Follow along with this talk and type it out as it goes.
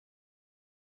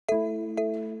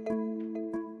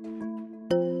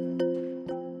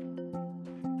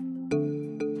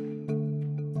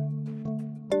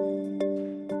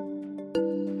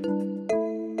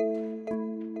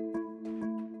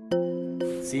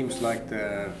seems like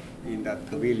in that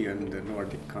pavilion the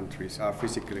Nordic countries are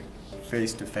physically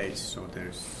face to face, so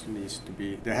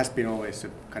there has been always a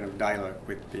kind of dialogue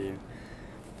with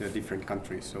the different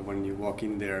countries. So when you walk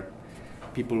in there,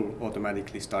 people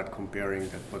automatically start comparing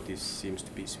that what seems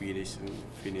to be Swedish and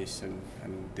Finnish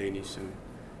and Danish and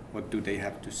what do they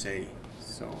have to say.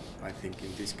 So I think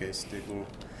in this case they will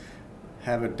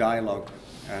have a dialogue,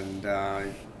 and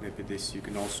maybe this you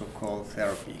can also call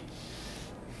therapy.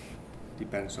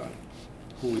 Depends on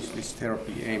who is this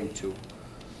therapy aimed to.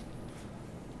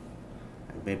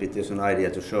 And maybe there's an idea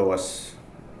to show us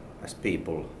as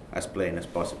people as plain as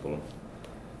possible,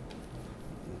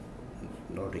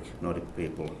 Nordic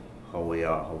people, how we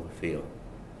are, how we feel.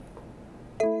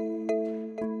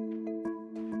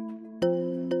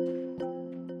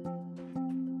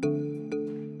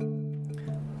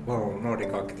 Well,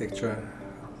 Nordic architecture,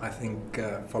 I think,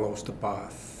 follows the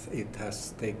path it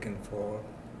has taken for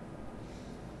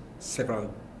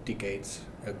several decades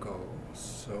ago.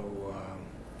 So,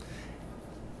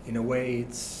 in a way,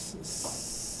 it's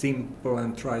simple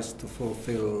and tries to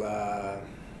fulfill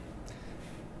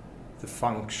the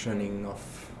functioning of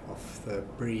the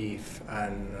brief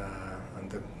and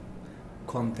the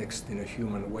context in a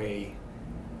human way.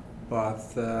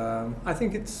 But I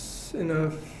think it's in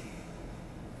a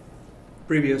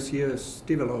previous years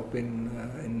developing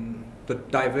in the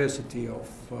diversity of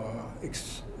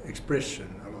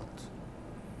expression a lot.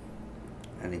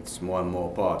 And it's more and more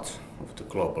part of the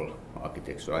global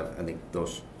architecture. I think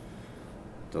those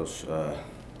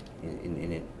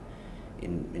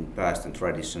in past and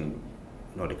tradition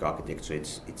Nordic architecture,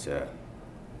 it's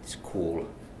cool,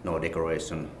 no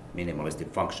decoration, minimalistic,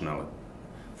 functional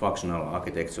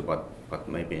architecture, but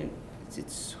maybe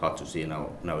it's hard to see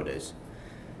nowadays.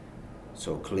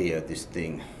 So clear this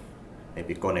thing,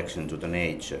 maybe connection to the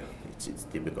nature. It's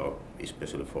typical,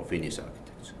 especially for Finnish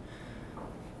architecture.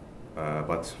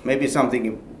 But maybe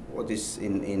something what is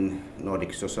in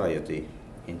Nordic society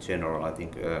in general. I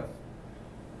think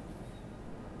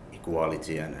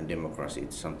equality and democracy.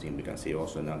 It's something we can see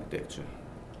also in architecture.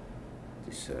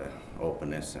 This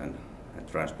openness and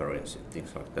transparency,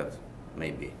 things like that.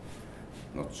 Maybe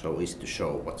not so easy to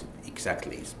show what it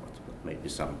exactly is, but maybe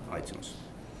some items.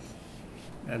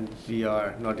 And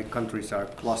Nordic countries are a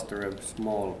cluster of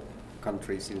small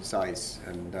countries in size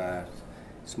and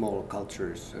small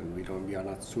cultures, and we are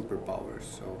not superpowers.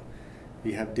 So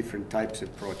we have different types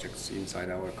of projects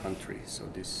inside our country. So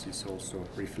this is also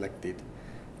reflected.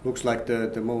 Looks like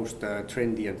the most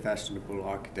trendy and fashionable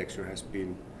architecture has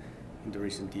been in the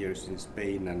recent years in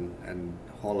Spain and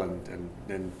Holland, and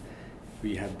then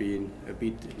we have been a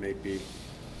bit maybe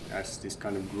as this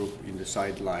kind of group in the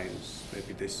sidelines.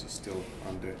 Maybe this is still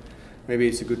maybe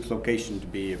it's a good location to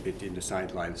be a bit in the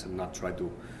sidelines and not try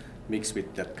to mix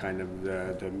with that kind of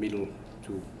the middle,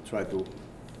 to try to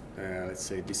let's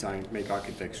say make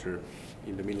architecture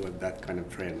in the middle of that kind of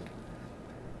trend.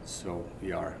 So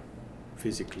we are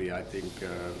physically, I think,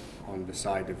 on the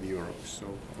side of Europe, so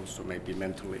also maybe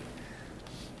mentally.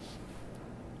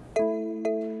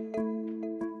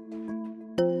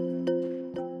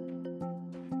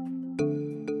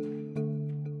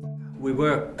 We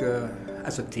work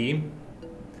as a team,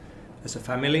 as a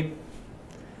family,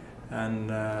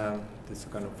 and it's a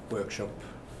kind of workshop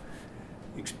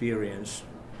experience.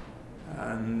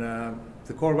 And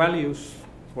the core values,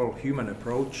 well, human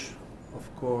approach,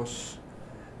 of course,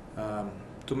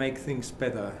 to make things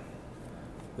better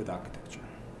with architecture.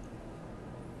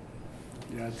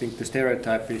 Yeah, I think the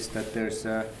stereotype is that there's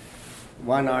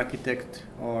one architect,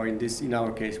 or in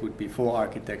our case would be 4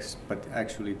 architects, but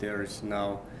actually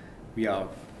we are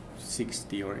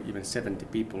 60 or even 70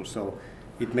 people. So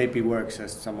it maybe works,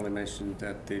 as Samuli mentioned,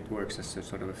 that it works as a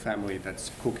sort of a family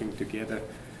that's cooking together.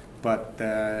 But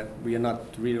we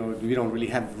don't really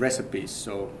have recipes,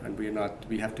 and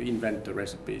we have to invent the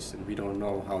recipes, and we don't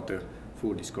know how the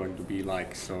food is going to be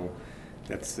like. So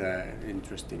that's an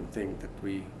interesting thing, that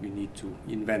we need to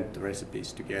invent the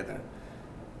recipes together,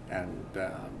 and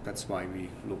that's why we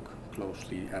look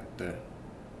closely at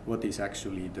what is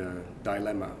actually the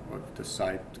dilemma of the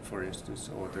site, for instance,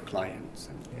 or the clients.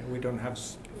 Yeah, we don't have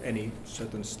any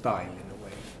certain style in a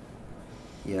way.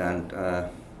 Yeah, and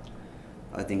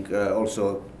I think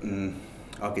also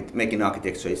making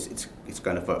architecture it's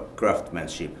kind of a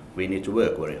craftsmanship. We need to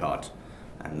work very hard,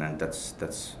 and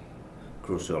that's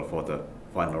crucial for the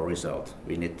final result.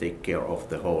 We need to take care of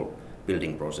the whole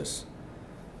building process.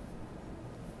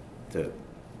 The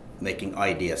making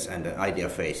ideas and the idea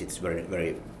phase, it's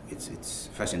it's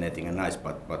fascinating and nice,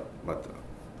 but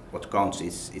what counts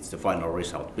is it's the final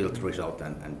result, built result,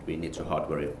 and we need to work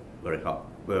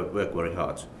very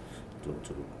hard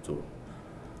to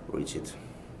reach it.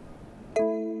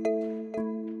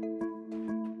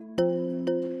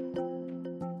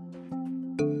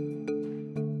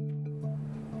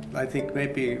 I think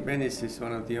maybe Venice is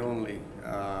one of the only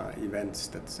events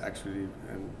that's actually,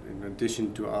 in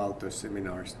addition to Aalto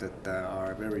seminars, that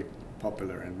are very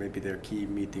popular, and maybe they're key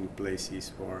meeting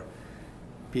places for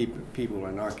people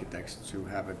and architects to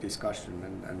have a discussion.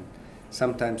 And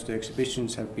sometimes the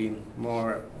exhibitions have been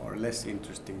more or less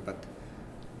interesting, but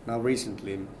now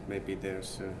recently maybe there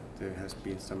has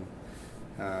been some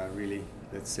really,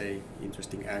 let's say,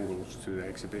 interesting angles to the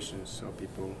exhibitions, so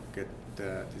people get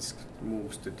this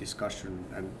moves the discussion,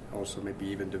 and also maybe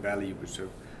even the values of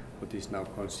what is now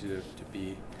considered to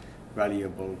be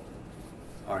valuable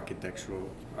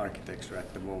architecture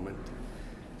at the moment.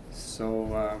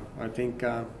 So I think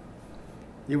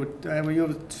you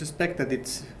would suspect that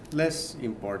it's less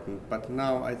important, but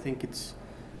now I think it's,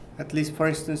 at least for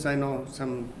instance, I know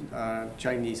some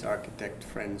Chinese architect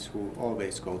friends who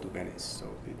always go to Venice, so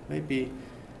it may be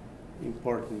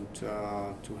important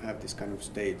to have this kind of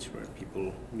stage where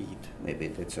people meet. Maybe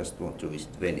they just want to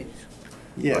visit Venice.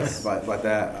 Yes. But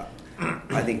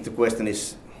I think the question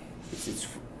is, it's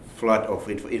flood of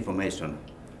information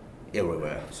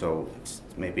everywhere, so it's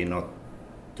maybe not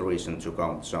the reason to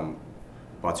come to some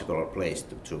particular place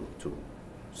to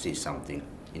see something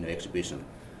in an exhibition.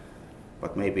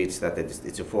 But maybe it's that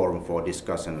it's a forum for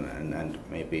discussion, and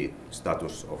maybe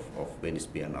status of Venice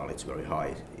Biennale is very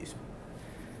high.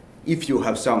 If you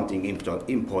have something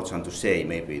important to say,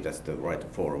 maybe that's the right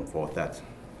forum for that,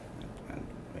 and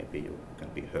maybe you can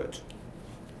be heard.